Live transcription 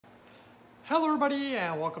Hello everybody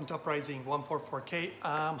and welcome to Uprising 144K.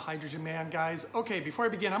 I'm Hydrogen Man, guys. Okay, before I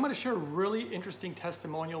begin, I'm going to share a really interesting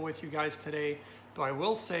testimonial with you guys today. Though I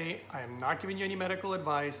will say I am not giving you any medical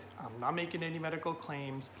advice. I'm not making any medical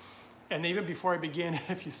claims. And even before I begin,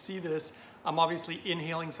 if you see this, I'm obviously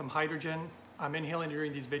inhaling some hydrogen. I'm inhaling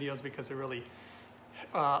during these videos because it really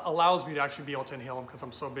allows me to actually be able to inhale them because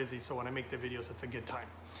I'm so busy. So when I make the videos, it's a good time.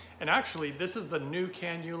 And actually, this is the new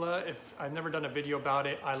cannula. If I've never done a video about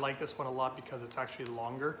it, I like this one a lot because it's actually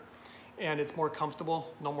longer and it's more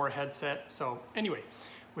comfortable, no more headset. So anyway,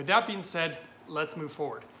 with that being said, let's move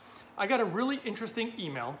forward. I got a really interesting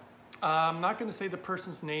email. I'm not going to say the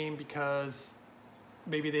person's name because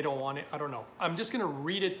maybe they don't want it. I don't know. I'm just going to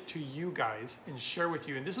read it to you guys and share with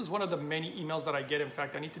you. And this is one of the many emails that I get. In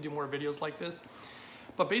fact, I need to do more videos like this.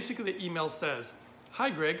 But basically the email says, "Hi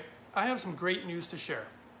Greg, I have some great news to share.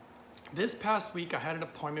 This past week I had an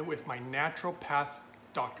appointment with my naturopath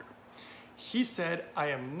doctor. He said I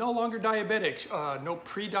am no longer diabetic, no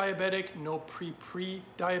pre-diabetic, no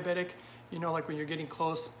pre-diabetic. You know, like when you're getting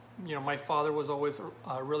close, you know, my father was always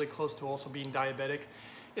really close to also being diabetic.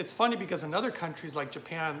 It's funny because in other countries like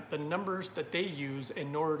Japan, the numbers that they use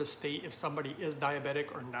in order to state if somebody is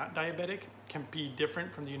diabetic or not diabetic can be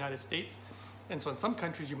different from the United States. And so in some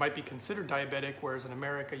countries you might be considered diabetic, whereas in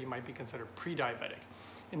America you might be considered pre-diabetic.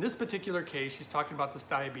 In this particular case, she's talking about this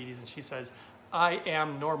diabetes and she says, I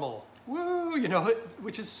am normal. Woo, you know,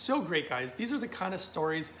 which is so great, guys. These are the kind of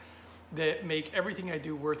stories that make everything I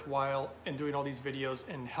do worthwhile in doing all these videos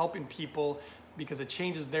and helping people because it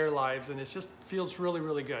changes their lives and it just feels really,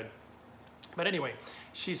 really good. But anyway,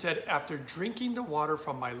 she said, after drinking the water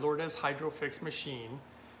from my Lourdes hydrofix machine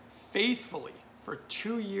faithfully for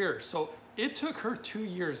 2 years, so it took her 2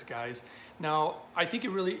 years, guys. Now, I think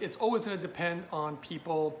it's always gonna depend on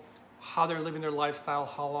people, how they're living their lifestyle,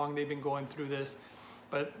 how long they've been going through this,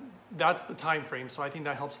 but that's the time frame. So I think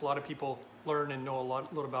that helps a lot of people learn and know a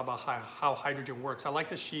little bit about how hydrogen works. I like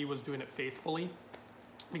that she was doing it faithfully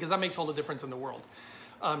because that makes all the difference in the world.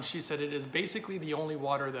 She said, it is basically the only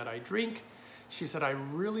water that I drink. She said, I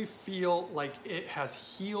really feel like it has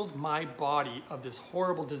healed my body of this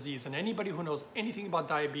horrible disease. And anybody who knows anything about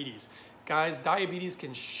diabetes, guys, diabetes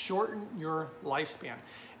can shorten your lifespan.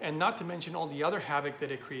 And not to mention all the other havoc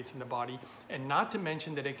that it creates in the body. And not to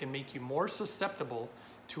mention that it can make you more susceptible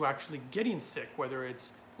to actually getting sick, whether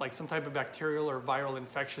it's like some type of bacterial or viral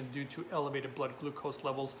infection due to elevated blood glucose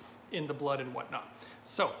levels in the blood and whatnot.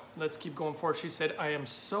 So let's keep going forward. She said, I am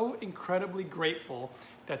so incredibly grateful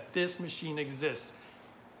that this machine exists.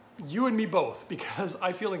 You and me both, because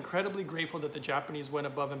I feel incredibly grateful that the Japanese went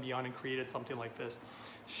above and beyond and created something like this.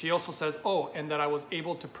 She also says, oh, and that I was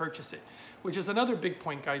able to purchase it, which is another big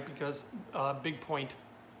point, guys,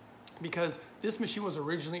 because this machine was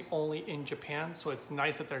originally only in Japan, so it's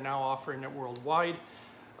nice that they're now offering it worldwide.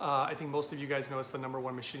 I think most of you guys know it's the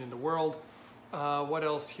 #1 machine in the world. What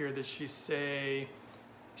else here did she say?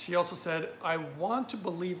 She also said, I want to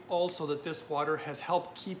believe also that this water has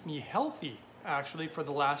helped keep me healthy, actually, for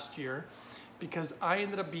the last year, because I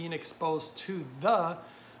ended up being exposed to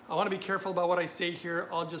I want to be careful about what I say here.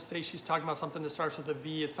 I'll just say she's talking about something that starts with a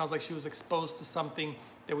V. It sounds like she was exposed to something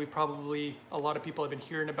that a lot of people have been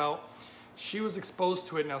hearing about. She was exposed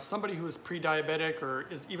to it. Now, somebody who is pre-diabetic or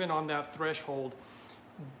is even on that threshold,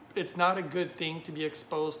 it's not a good thing to be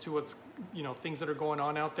exposed to things that are going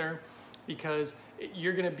on out there, because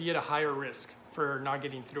you're going to be at a higher risk for not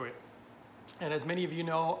getting through it. And as many of you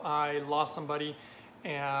know, I lost somebody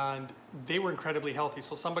and they were incredibly healthy.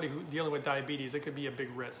 So somebody who dealing with diabetes, it could be a big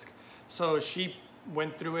risk. So she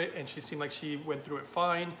went through it and she seemed like she went through it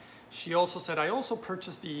fine. She also said, I also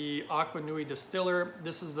purchased the Aqua Nui distiller.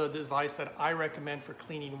 This is the device that I recommend for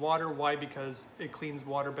cleaning water. Why? Because it cleans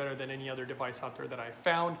water better than any other device out there that I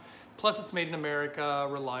found. Plus it's made in America,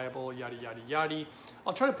 reliable, yada, yada, yada.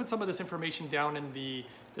 I'll try to put some of this information down in the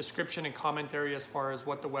description and comment area as far as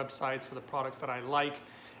what the websites for the products that I like,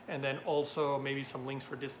 and then also maybe some links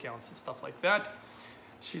for discounts and stuff like that.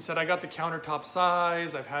 She said, I got the countertop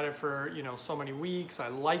size. I've had it for, so many weeks. I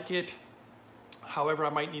like it. However, I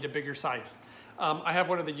might need a bigger size. I have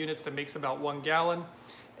one of the units that makes about 1 gallon,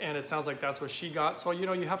 and it sounds like that's what she got. So,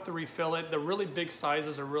 you have to refill it. The really big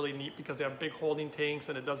sizes are really neat because they have big holding tanks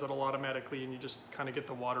and it does it all automatically and you just kind of get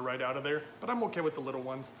the water right out of there. But I'm okay with the little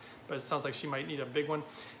ones, but it sounds like she might need a big one.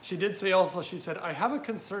 She did say also, she said, I have a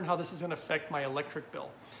concern how this is gonna affect my electric bill.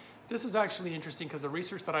 This is actually interesting because the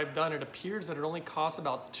research that I've done, it appears that it only costs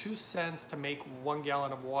about 2 cents to make 1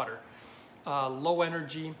 gallon of water. Low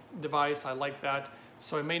energy device, I like that.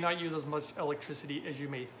 So it may not use as much electricity as you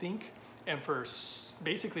may think. And for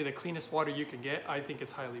basically the cleanest water you can get, I think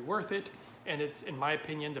it's highly worth it. And it's, in my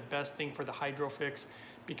opinion, the best thing for the hydrofix,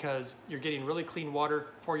 because you're getting really clean water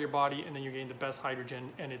for your body, and then you're getting the best hydrogen,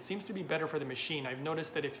 and it seems to be better for the machine. I've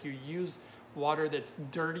noticed that if you use water that's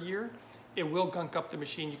dirtier, it will gunk up the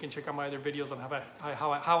machine. You can check out my other videos on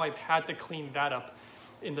how I've had to clean that up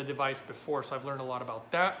in the device before, so I've learned a lot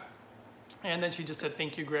about that. And then she just said,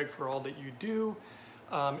 thank you, Greg, for all that you do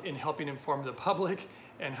in helping inform the public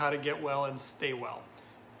and how to get well and stay well.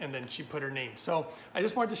 And then she put her name. So I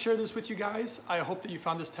just wanted to share this with you guys. I hope that you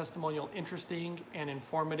found this testimonial interesting and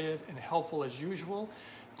informative and helpful as usual.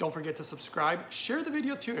 Don't forget to subscribe. Share the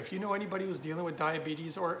video too. If you know anybody who's dealing with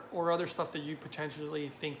diabetes or other stuff that you potentially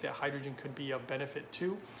think that hydrogen could be of benefit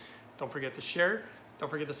to, don't forget to share. Don't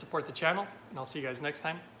forget to support the channel, and I'll see you guys next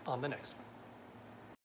time on the next one.